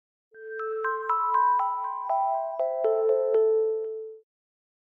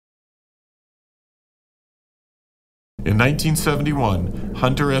In 1971,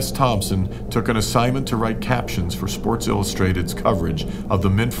 Hunter S. Thompson took an assignment to write captions for Sports Illustrated's coverage of the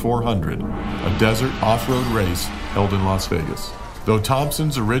Mint 400, a desert off-road race held in Las Vegas. Though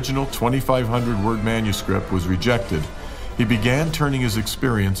Thompson's original 2,500-word manuscript was rejected, he began turning his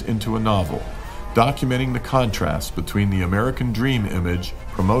experience into a novel, documenting the contrast between the American dream image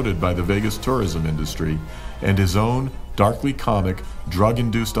promoted by the Vegas tourism industry and his own darkly comic,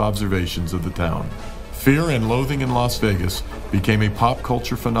 drug-induced observations of the town. Fear and loathing in Las Vegas became a pop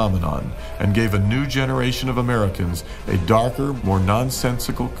culture phenomenon and gave a new generation of Americans a darker, more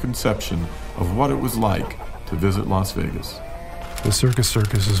nonsensical conception of what it was like to visit Las Vegas. The circus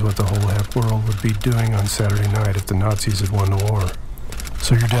is what the whole hip world would be doing on Saturday night if the Nazis had won the war.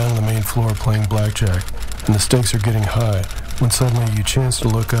 So you're down on the main floor playing blackjack, and the stakes are getting high, when suddenly you chance to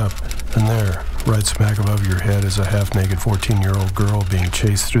look up, and there, right smack above your head, is a half-naked 14-year-old girl being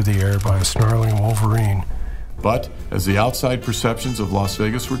chased through the air by a snarling wolverine. But as the outside perceptions of Las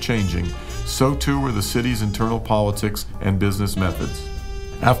Vegas were changing, so too were the city's internal politics and business methods.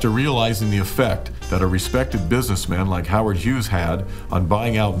 After realizing the effect that a respected businessman like Howard Hughes had on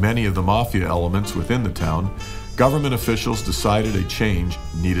buying out many of the mafia elements within the town, government officials decided a change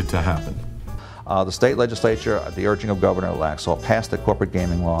needed to happen. The state legislature, at the urging of Governor Laxalt, passed the corporate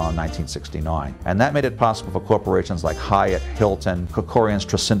gaming law in 1969. And that made it possible for corporations like Hyatt, Hilton, Kokorian's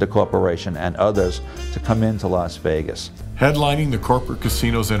Tracinda Corporation, and others to come into Las Vegas. Headlining the corporate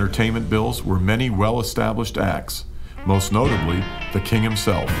casino's entertainment bills were many well-established acts, most notably the king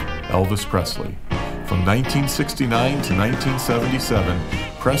himself, Elvis Presley. From 1969 to 1977,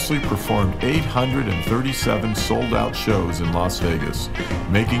 Presley performed 837 sold-out shows in Las Vegas,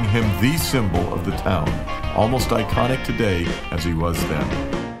 making him the symbol of the town, almost iconic today as he was then.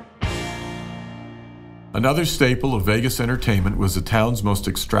 Another staple of Vegas entertainment was the town's most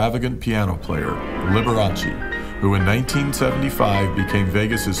extravagant piano player, Liberace, who in 1975 became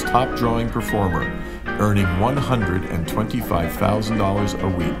Vegas's top-drawing performer, earning $125,000 a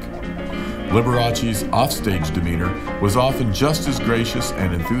week. Liberace's offstage demeanor was often just as gracious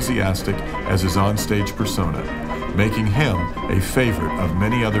and enthusiastic as his onstage persona, making him a favorite of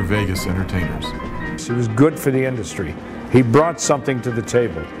many other Vegas entertainers. He was good for the industry. He brought something to the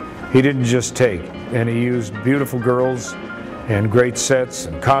table. He didn't just take, and he used beautiful girls and great sets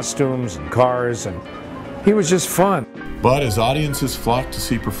and costumes and cars, and he was just fun. But as audiences flocked to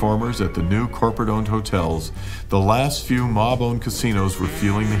see performers at the new corporate-owned hotels, the last few mob-owned casinos were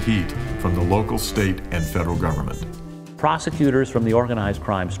feeling the heat from the local, state, and federal government. Prosecutors from the organized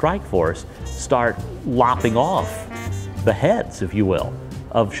crime strike force start lopping off the heads, if you will,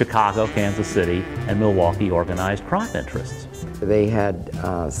 of Chicago, Kansas City, and Milwaukee organized crime interests. They had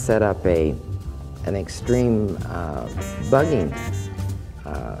set up an extreme bugging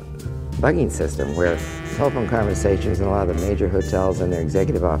system where telephone conversations in a lot of the major hotels and their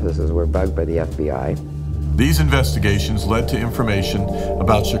executive offices were bugged by the FBI. These investigations led to information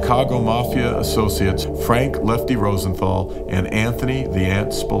about Chicago Mafia associates Frank Lefty Rosenthal and Anthony the Ant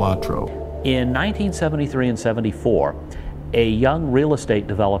Spilatro. In 1973 and 74, a young real estate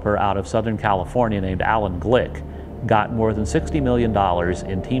developer out of Southern California named Alan Glick got more than $60 million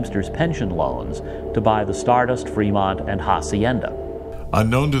in Teamsters pension loans to buy the Stardust, Fremont, and Hacienda.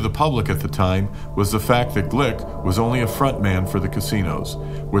 Unknown to the public at the time was the fact that Glick was only a front man for the casinos,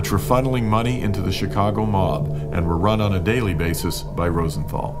 which were funneling money into the Chicago mob and were run on a daily basis by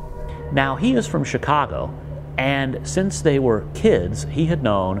Rosenthal. Now, he is from Chicago, and since they were kids, he had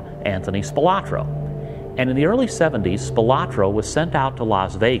known Anthony Spilatro. And in the early 70s, Spilatro was sent out to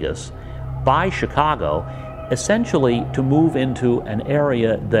Las Vegas by Chicago essentially to move into an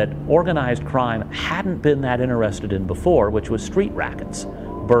area that organized crime hadn't been that interested in before, which was street rackets,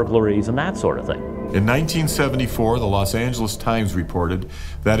 burglaries, and that sort of thing. In 1974, the Los Angeles Times reported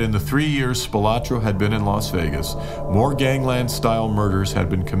that in the 3 years Spilatro had been in Las Vegas, more gangland-style murders had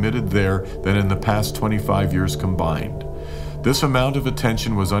been committed there than in the past 25 years combined. This amount of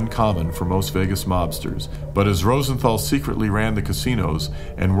attention was uncommon for most Vegas mobsters, but as Rosenthal secretly ran the casinos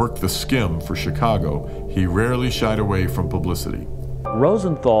and worked the skim for Chicago, he rarely shied away from publicity.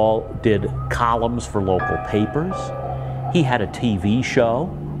 Rosenthal did columns for local papers. He had a TV show.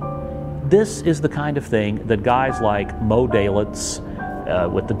 This is the kind of thing that guys like Mo Dalitz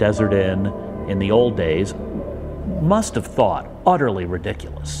with the Desert Inn in the old days must have thought utterly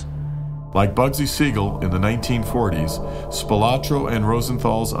ridiculous. Like Bugsy Siegel in the 1940s, Spilatro and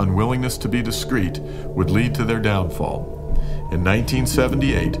Rosenthal's unwillingness to be discreet would lead to their downfall. In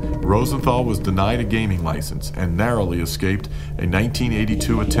 1978, Rosenthal was denied a gaming license and narrowly escaped a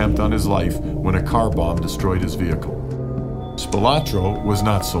 1982 attempt on his life when a car bomb destroyed his vehicle. Spilatro was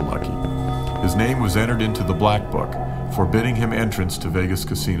not so lucky. His name was entered into the Black Book, forbidding him entrance to Vegas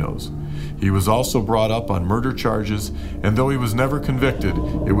casinos. He was also brought up on murder charges, and though he was never convicted,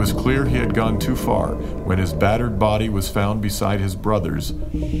 it was clear he had gone too far when his battered body was found beside his brother's,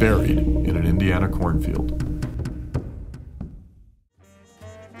 buried in an Indiana cornfield.